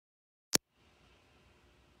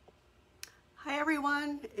Hi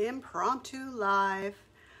everyone, impromptu live,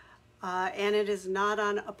 and it is not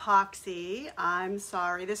on epoxy. I'm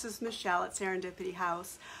sorry, this is Michelle at Serendipity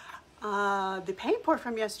House. The paint pour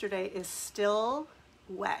from yesterday is still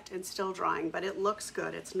wet and still drying, but it looks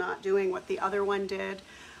good. It's not doing what the other one did,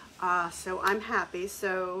 so I'm happy.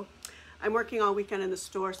 So I'm working all weekend in the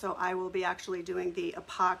store, so I will be actually doing the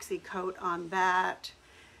epoxy coat on that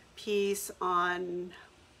piece on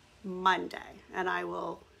Monday, and I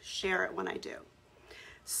will share it when I do.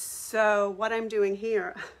 So what I'm doing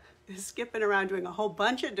here is skipping around doing a whole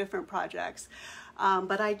bunch of different projects,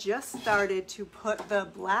 but I just started to put the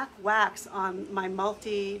black wax on my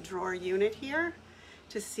multi-drawer unit here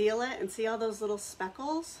to seal it, and see all those little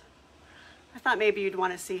speckles? I thought maybe you'd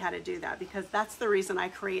want to see how to do that, because that's the reason I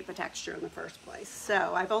create the texture in the first place.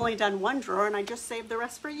 So I've only done one drawer and I just saved the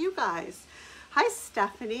rest for you guys. Hi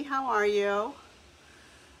Stephanie, how are you?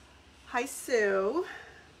 Hi Sue.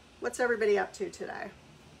 What's everybody up to today?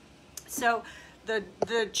 So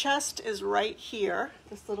the chest is right here,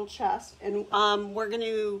 this little chest, and we're going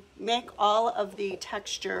to make all of the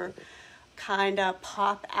texture kind of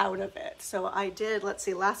pop out of it. So I did, let's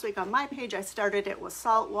see, last week on my page I started it with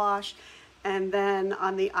salt wash, and then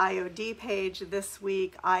on the IOD page this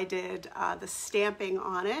week I did the stamping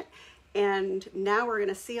on it, and now we're going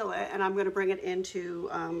to seal it, and I'm going to bring it into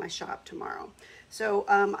my shop tomorrow. So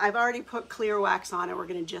I've already put clear wax on it. We're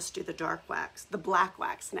going to just do the dark wax, the black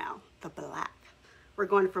wax now, the black. We're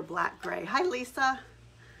going for black gray. Hi, Lisa.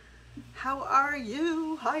 How are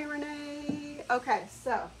you? Hi, Renee. Okay,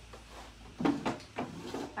 so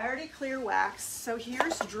I already clear waxed. So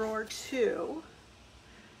here's drawer 2.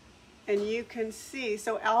 And you can see,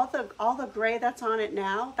 so all the gray that's on it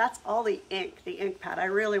now, that's all the ink pad. I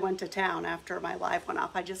really went to town after my live went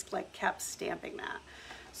off. I just like kept stamping that.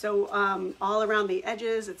 So all around the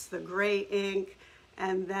edges, it's the gray ink,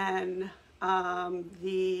 and then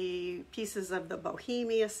the pieces of the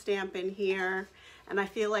Bohemia stamp in here. And I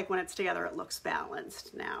feel like when it's together, it looks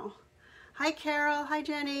balanced now. Hi, Carol. Hi,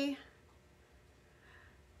 Jenny.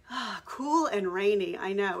 Cool and rainy.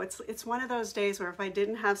 I know it's one of those days where if I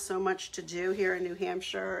didn't have so much to do here in New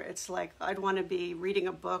Hampshire, it's like I'd want to be reading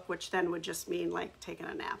a book, which then would just mean like taking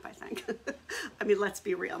a nap, I think. I mean, let's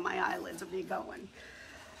be real, my eyelids would be going.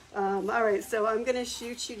 All right, so I'm gonna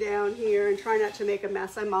shoot you down here and try not to make a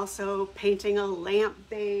mess. I'm also painting a lamp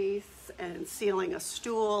base and sealing a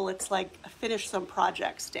stool. It's like a finish some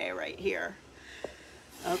projects day right here.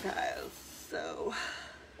 Okay, so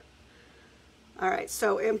all right,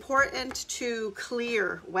 so important to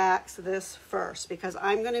clear wax this first, because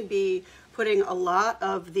I'm going to be putting a lot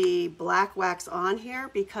of the black wax on here,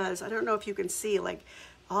 because I don't know if you can see like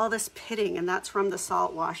all this pitting, and that's from the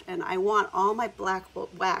salt wash, and I want all my black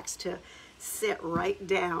wax to sit right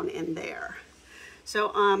down in there.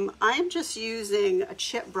 So I'm just using a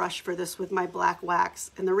chip brush for this with my black wax,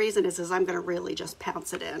 and the reason is I'm going to really just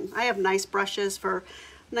pounce it in. I have nice brushes for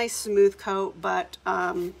nice smooth coat, but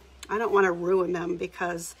I don't want to ruin them,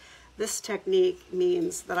 because this technique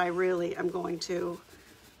means that I really am going to,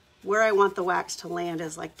 where I want the wax to land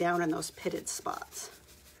is like down in those pitted spots.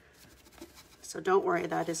 So don't worry,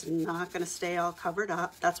 that is not going to stay all covered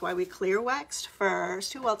up. That's why we clear waxed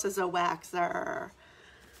first. Who else is a waxer?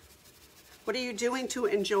 What are you doing to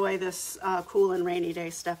enjoy this cool and rainy day,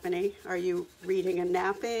 Stephanie? Are you reading and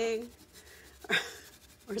napping?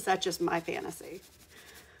 Or is that just my fantasy?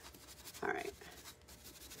 All right.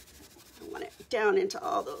 I want it down into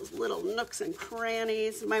all those little nooks and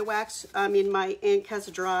crannies. My my ink has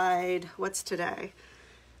dried. What's today?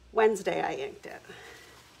 Wednesday I inked it.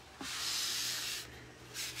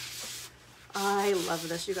 I love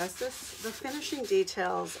this, you guys. The finishing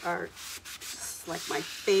details are just like my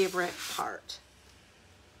favorite part.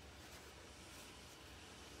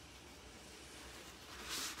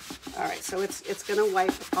 All right, so it's gonna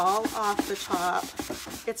wipe all off the top.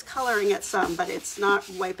 It's coloring it some, but it's not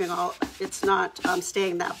wiping all, it's not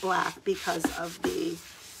staying that black because of the,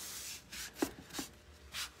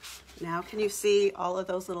 now can you see all of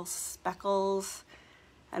those little speckles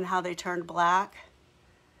and how they turned black?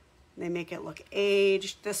 They make it look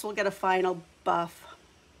aged. This will get a final buff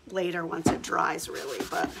later once it dries really,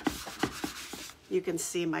 but you can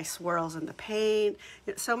see my swirls in the paint.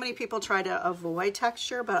 So many people try to avoid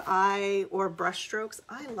texture, but or brush strokes,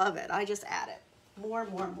 I love it. I just add it more.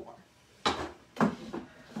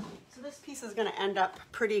 So this piece is gonna end up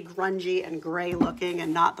pretty grungy and gray looking,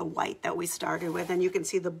 and not the white that we started with. And you can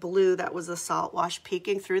see the blue that was the salt wash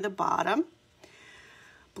peeking through the bottom.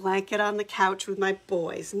 Blanket on the couch with my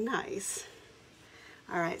boys, nice.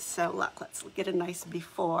 All right, so look, let's get a nice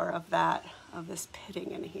before of that, of this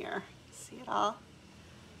pitting in here. See it all?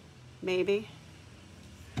 Maybe.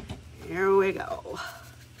 Here we go.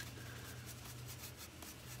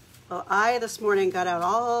 Well, I this morning got out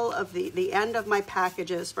all of the end of my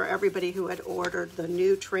packages for everybody who had ordered the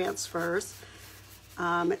new transfers.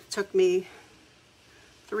 It took me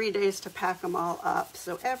 3 days to pack them all up,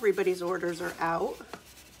 so everybody's orders are out.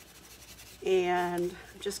 And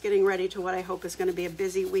I'm just getting ready to what I hope is going to be a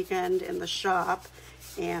busy weekend in the shop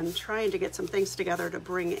and trying to get some things together to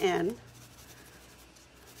bring in.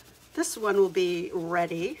 This one will be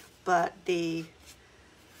ready, but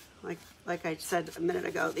like I said a minute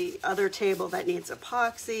ago, the other table that needs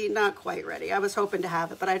epoxy, not quite ready. I was hoping to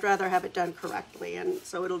have it, but I'd rather have it done correctly, and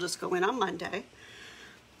so it'll just go in on Monday.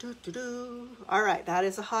 All right, that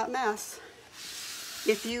is a hot mess.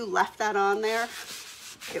 If you left that on there,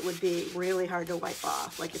 it would be really hard to wipe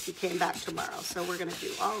off, like if you came back tomorrow. So we're gonna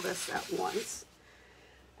do all this at once.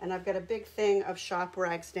 And I've got a big thing of shop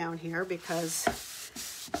rags down here because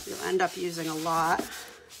you'll end up using a lot.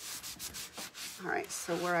 All right,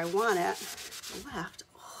 so where I want it, left.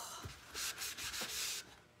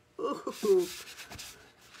 Oh. Ooh.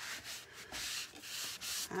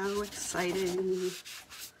 How exciting.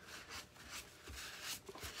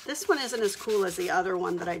 This one isn't as cool as the other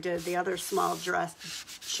one that I did, the other small dress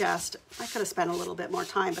chest. I could have spent a little bit more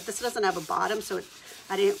time, but this doesn't have a bottom, so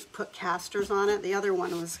I didn't put casters on it. The other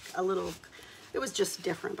one was a little, it was just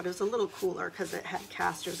different, but it was a little cooler because it had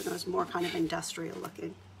casters and it was more kind of industrial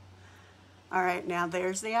looking. All right, now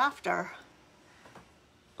there's the after.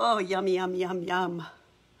 Oh, yum, yum, yum, yum.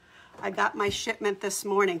 I got my shipment this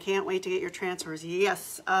morning. Can't wait to get your transfers.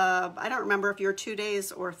 Yes, I don't remember if you're 2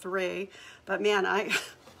 days or 3, but man,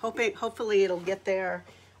 hopefully it'll get there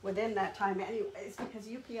within that time. Anyways, because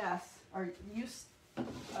UPS, or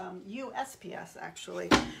USPS actually,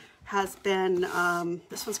 has been,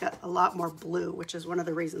 this one's got a lot more blue, which is one of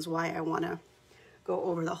the reasons why I want to go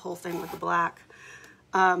over the whole thing with the black.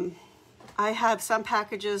 I have some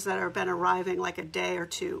packages that have been arriving like a day or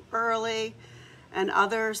 2 early, and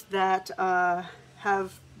others that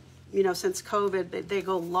have, you know, since COVID, they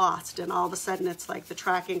go lost, and all of a sudden it's like the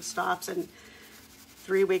tracking stops and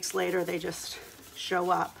 3 weeks later they just show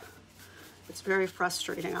up. It's very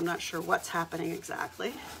frustrating. I'm not sure what's happening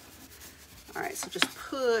exactly. All right, so just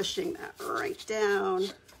pushing that right down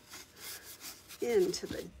into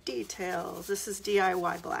the details. This is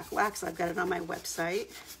DIY black wax. I've got it on my website.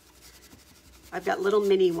 I've got little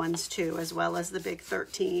mini ones too, as well as the big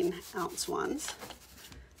 13-ounce ones.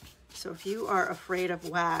 So if you are afraid of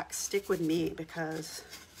wax, stick with me because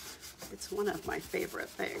it's one of my favorite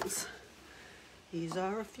things. These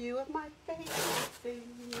are a few of my favorite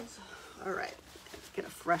things. All right, get a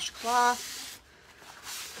fresh cloth.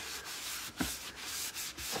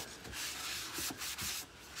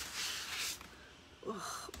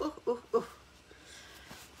 Ooh.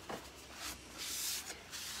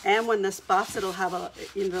 And when this buffs, it'll have a,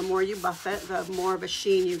 you know, the more you buff it, the more of a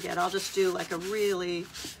sheen you get. I'll just do like a really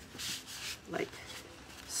like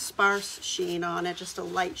sparse sheen on it, just a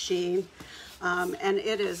light sheen. And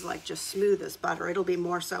it is like just smooth as butter. It'll be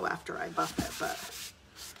more so after I buff it, but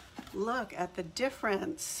look at the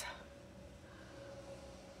difference.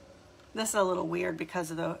 This is a little weird because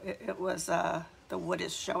of the wood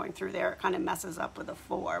is showing through there. It kind of messes up with the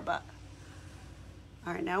 4, but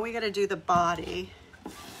all right, now we got to do the body.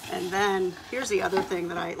 And then here's the other thing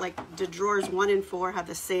that I like, the drawers 1 and 4 have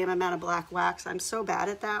the same amount of black wax. I'm so bad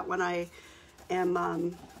at that when I am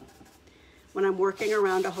when I'm working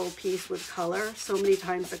around a whole piece with color. So many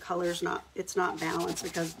times the color's it's not balanced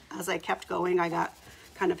because as I kept going, I got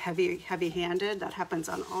kind of heavy-handed. That happens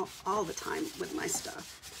on all the time with my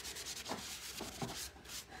stuff.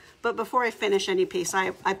 But before I finish any piece,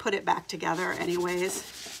 I put it back together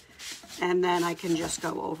anyways, and then I can just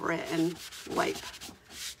go over it and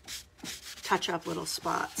touch up little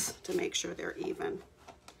spots to make sure they're even.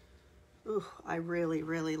 Ooh, I really,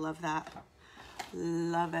 really love that.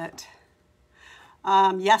 Love it.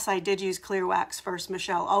 Yes, I did use clear wax first,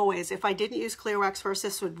 Michelle, always. If I didn't use clear wax first,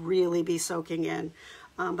 this would really be soaking in.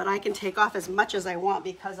 But I can take off as much as I want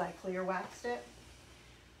because I clear waxed it.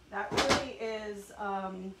 That really is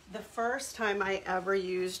the first time I ever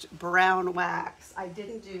used brown wax. I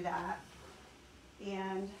didn't do that.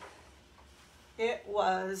 And it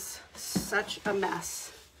was such a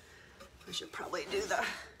mess. I should probably do the...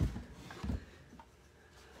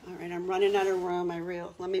 All right, I'm running out of room.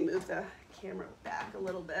 Let me move the camera back a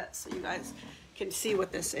little bit so you guys can see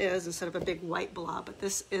what this is instead of a big white blob. But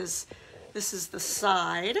this is the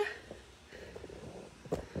side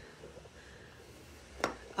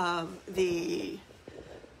of the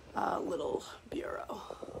little bureau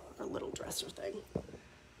or little dresser thing.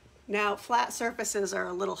 Now, flat surfaces are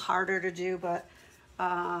a little harder to do, but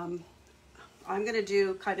I'm going to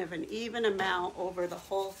do kind of an even amount over the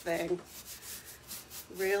whole thing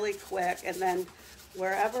really quick, and then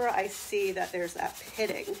wherever I see that there's that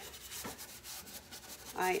pitting,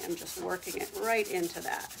 I am just working it right into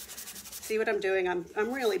that. See what I'm doing? I'm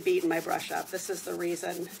really beating my brush up. This is the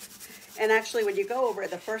reason. And actually, when you go over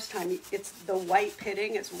it the first time, it's the white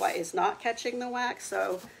pitting is not catching the wax,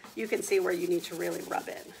 so you can see where you need to really rub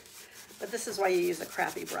in. But this is why you use a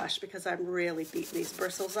crappy brush, because I'm really beating these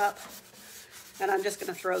bristles up. And I'm just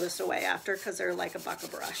going to throw this away after because they're like a buck a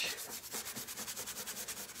brush.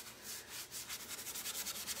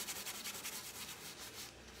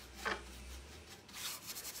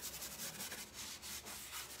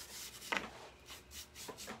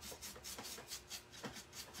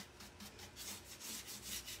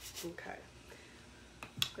 Okay,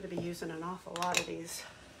 I'm going to be using an awful lot of these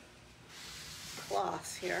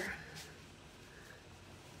cloths here.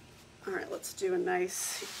 All right, let's do a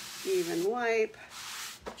nice even wipe.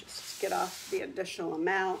 Just get off the additional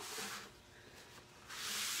amount.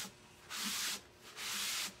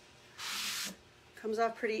 Comes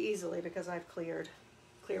off pretty easily because I've clear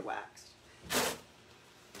waxed.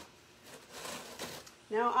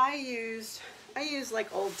 Now I use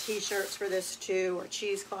like old t-shirts for this too, or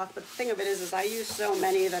cheesecloth, but the thing of it is I use so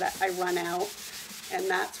many that I run out, and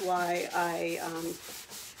that's why I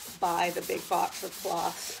buy the big box of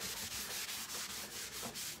cloths.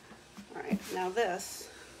 All right, now this,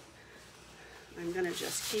 I'm gonna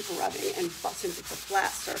just keep rubbing, and since it's a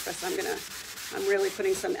flat surface, I'm really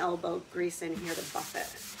putting some elbow grease in here to buff it.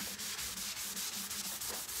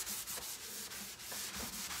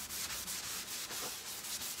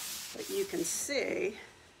 But you can see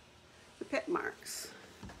the pit marks,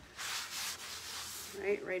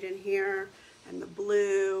 right in here, and the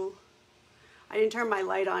blue. I didn't turn my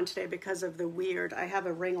light on today because of the weird, I have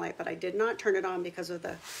a ring light, but I did not turn it on because of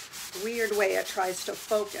the weird way it tries to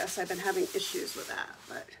focus. I've been having issues with that,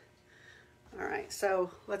 but all right, so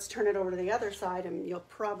let's turn it over to the other side and you'll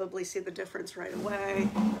probably see the difference right away.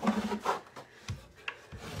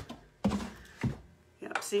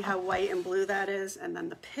 Yep, see how white and blue that is? And then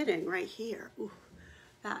the pitting right here, ooh,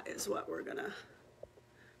 that is what we're gonna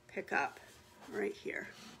pick up right here.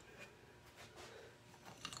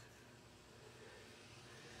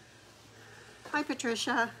 Hi,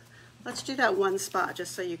 Patricia. Let's do that one spot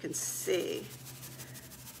just so you can see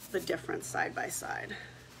the difference side by side.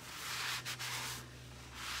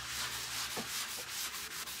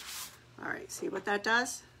 All right, see what that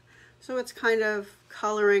does? So it's kind of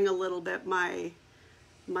coloring a little bit my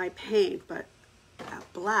paint, but that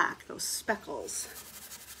black, those speckles.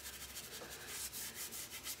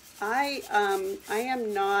 I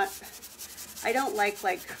don't like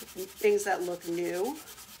things that look new.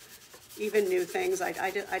 Even new things,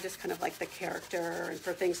 I just kind of like the character and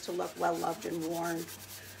for things to look well loved and worn,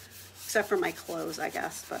 except for my clothes, I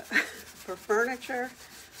guess. But for furniture,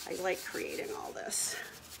 I like creating all this.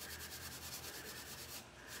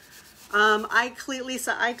 I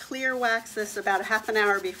clear waxed this about a half an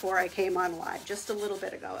hour before I came on live, just a little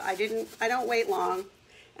bit ago. I don't wait long,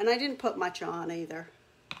 and I didn't put much on either.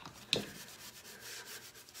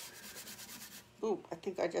 Ooh, I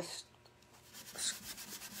think I just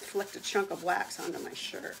flicked a chunk of wax onto my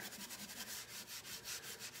shirt.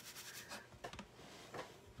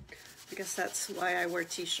 I guess that's why I wear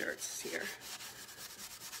t-shirts here.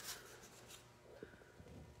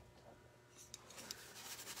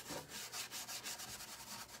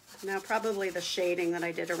 Now probably the shading that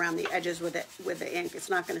I did around the edges with the ink, it's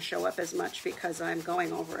not going to show up as much because I'm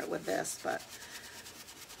going over it with this, but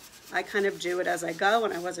I kind of do it as I go,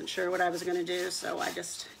 and I wasn't sure what I was going to do, so I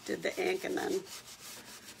just did the ink, and then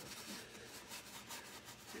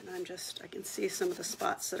I can see some of the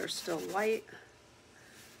spots that are still white.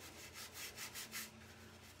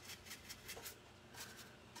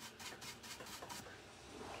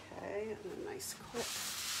 Okay, and a nice clip.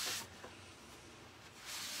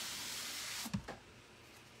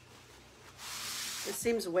 It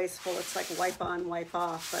seems wasteful. It's like wipe on, wipe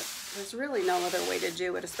off, but there's really no other way to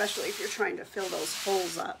do it, especially if you're trying to fill those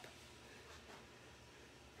holes up.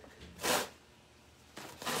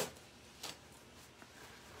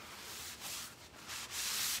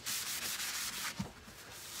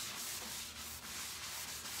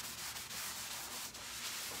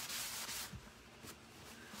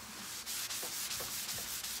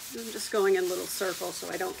 I'm just going in little circles so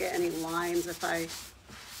I don't get any lines if I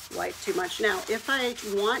wipe too much. Now, if I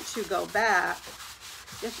want to go back,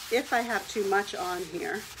 if I have too much on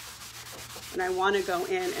here and I want to go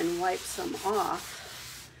in and wipe some off,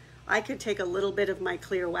 I could take a little bit of my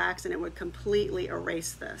clear wax and it would completely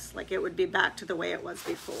erase this. Like it would be back to the way it was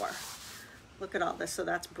before. Look at all this. So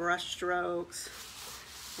that's brush strokes.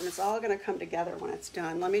 And it's all gonna come together when it's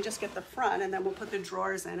done. Let me just get the front and then we'll put the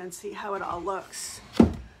drawers in and see how it all looks.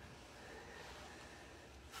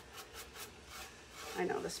 I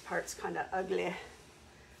know this part's kind of ugly.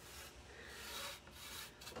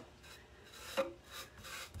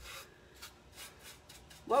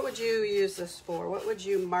 What would you use this for? What would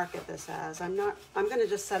you market this as? I'm gonna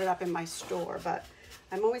just set it up in my store, but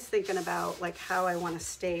I'm always thinking about like how I wanna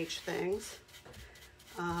stage things.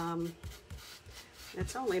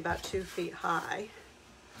 It's only about 2 feet high.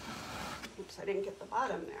 Oops, I didn't get the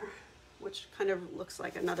bottom there, which kind of looks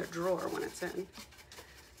like another drawer when it's in.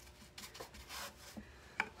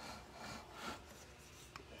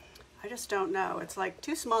 I just don't know. It's like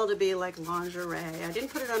too small to be like lingerie. I didn't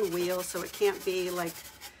put it on wheels, so it can't be like,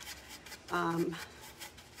 I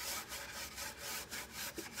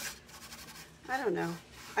don't know.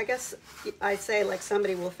 I guess I say like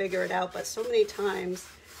somebody will figure it out, but so many times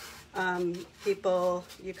people,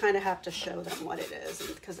 you kind of have to show them what it is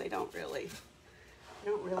because they don't really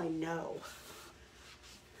know.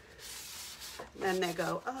 Then they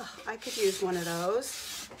go, oh, I could use one of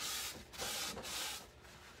those.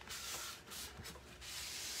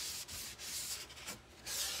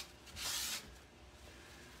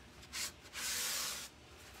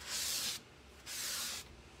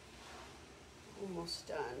 Almost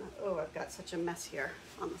done. Oh, I've got such a mess here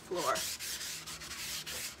on the floor.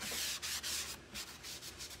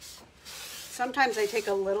 Sometimes I take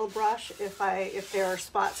a little brush if there are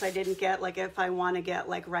spots I didn't get, like if I want to get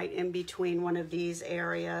like right in between one of these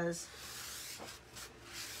areas,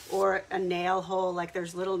 or a nail hole, like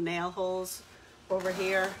there's little nail holes over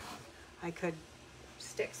here. I could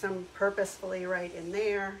stick some purposefully right in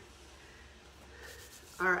there.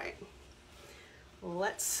 All right,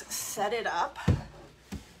 let's set it up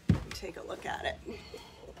and take a look at it.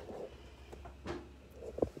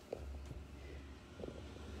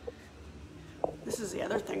 This is the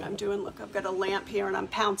other thing I'm doing. Look, I've got a lamp here and I'm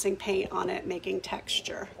pouncing paint on it, making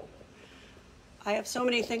texture. I have so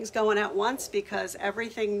many things going at once because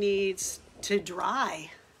everything needs to dry.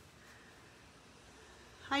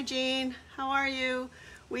 Hi, Jean. How are you?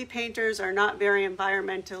 We painters are not very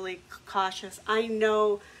environmentally cautious. I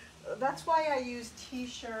know. That's why I use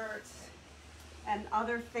t-shirts and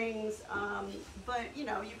other things, but you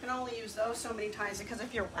know, you can only use those so many times because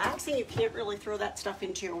if you're waxing, you can't really throw that stuff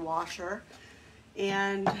into your washer.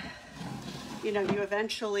 And you know, you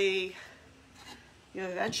eventually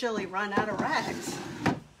run out of rags.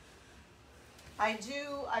 I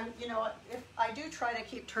do try to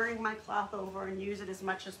keep turning my cloth over and use it as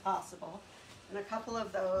much as possible. And a couple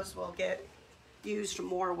of those will get used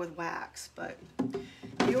more with wax, but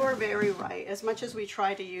you're very right. As much as we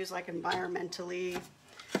try to use like environmentally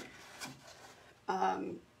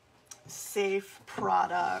safe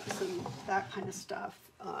products and that kind of stuff,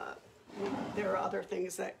 there are other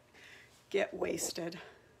things that get wasted.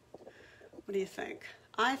 What do you think?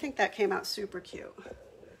 I think that came out super cute.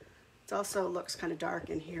 It also looks kind of dark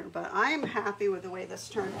in here, but I am happy with the way this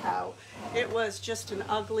turned out. It was just an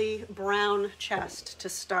ugly brown chest to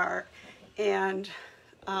start, and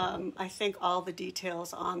I think all the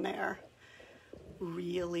details on there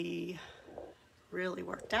really, really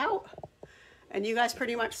worked out. And you guys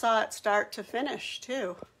pretty much saw it start to finish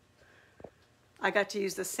too. I got to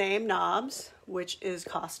use the same knobs, which is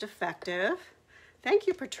cost effective. Thank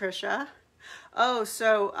you, Patricia. Oh,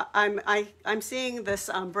 so I'm seeing this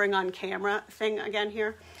bring on camera thing again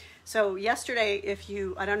here. So yesterday,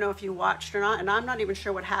 I don't know if you watched or not, and I'm not even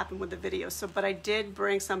sure what happened with the video. But I did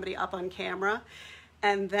bring somebody up on camera,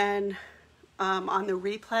 and then on the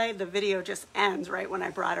replay, the video just ends right when I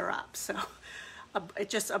brought her up. So it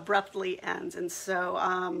just abruptly ends, and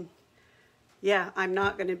so yeah, I'm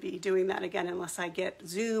not going to be doing that again unless I get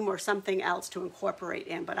Zoom or something else to incorporate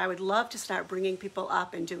in. But I would love to start bringing people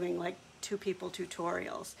up and doing like 2-people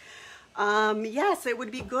tutorials. Yes, it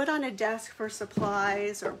would be good on a desk for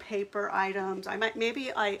supplies or paper items.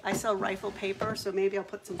 I sell rifle paper, so maybe I'll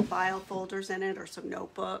put some file folders in it or some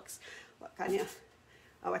notebooks. Look,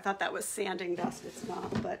 oh, I thought that was sanding dust. It's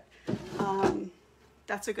not, but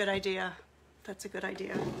that's a good idea. That's a good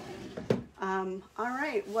idea. All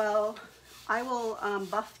right, well, I will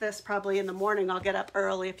buff this probably in the morning. I'll get up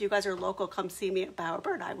early. If you guys are local, come see me at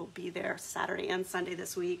Bowerbird. I will be there Saturday and Sunday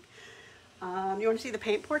this week. You want to see the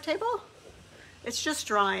paint pour table? It's just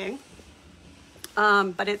drying,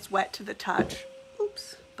 but it's wet to the touch.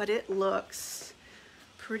 Oops, but it looks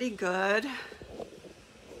pretty good.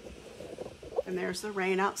 And there's the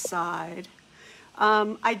rain outside.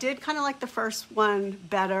 I did kind of like the first one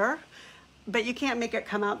better, but you can't make it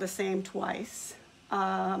come out the same twice.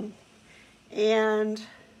 And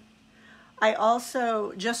I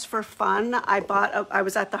also, just for fun, I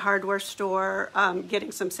was at the hardware store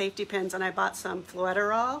getting some safety pins, and I bought some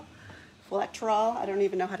Fluterol, I don't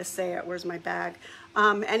even know how to say it, where's my bag?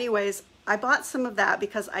 Anyways, I bought some of that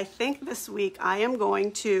because I think this week I am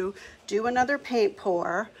going to do another paint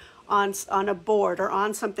pour on a board or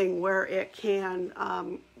on something where it can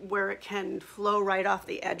flow right off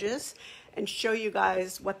the edges and show you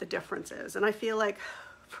guys what the difference is. And I feel like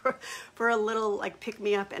for a little like pick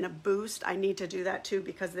me up and a boost, I need to do that too,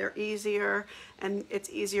 because they're easier and it's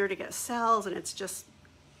easier to get cells, and it's just,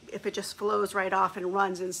 if it just flows right off and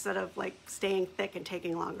runs instead of like staying thick and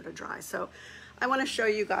taking longer to dry. So I want to show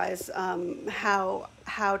you guys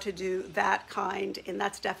how to do that kind, and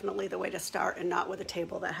that's definitely the way to start, and not with a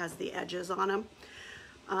table that has the edges on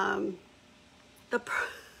them.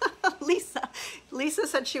 Lisa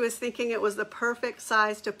said she was thinking it was the perfect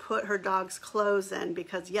size to put her dog's clothes in,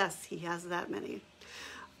 because yes, he has that many.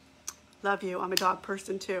 Love you. I'm a dog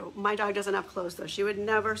person too. My dog doesn't have clothes though. She would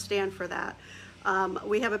never stand for that.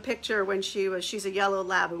 We have a picture when she's a yellow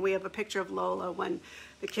lab, and we have a picture of Lola when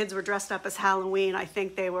the kids were dressed up as Halloween. I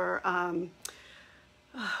think they were,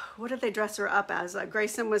 what did they dress her up as?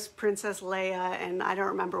 Grayson was Princess Leia, and I don't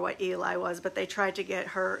remember what Eli was, but they tried to get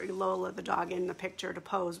her, Lola the dog, in the picture to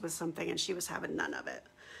pose with something, and she was having none of it.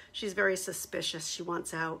 She's very suspicious. She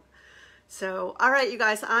wants out. So, all right, you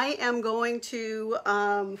guys, I am going to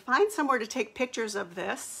find somewhere to take pictures of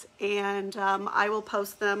this, and I will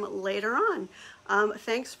post them later on.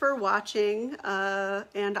 Thanks for watching,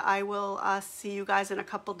 and I will see you guys in a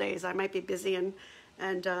couple days. I might be busy and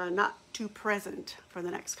not too present for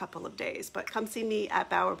the next couple of days, but come see me at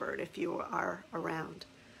Bowerbird if you are around.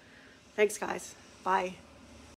 Thanks, guys. Bye.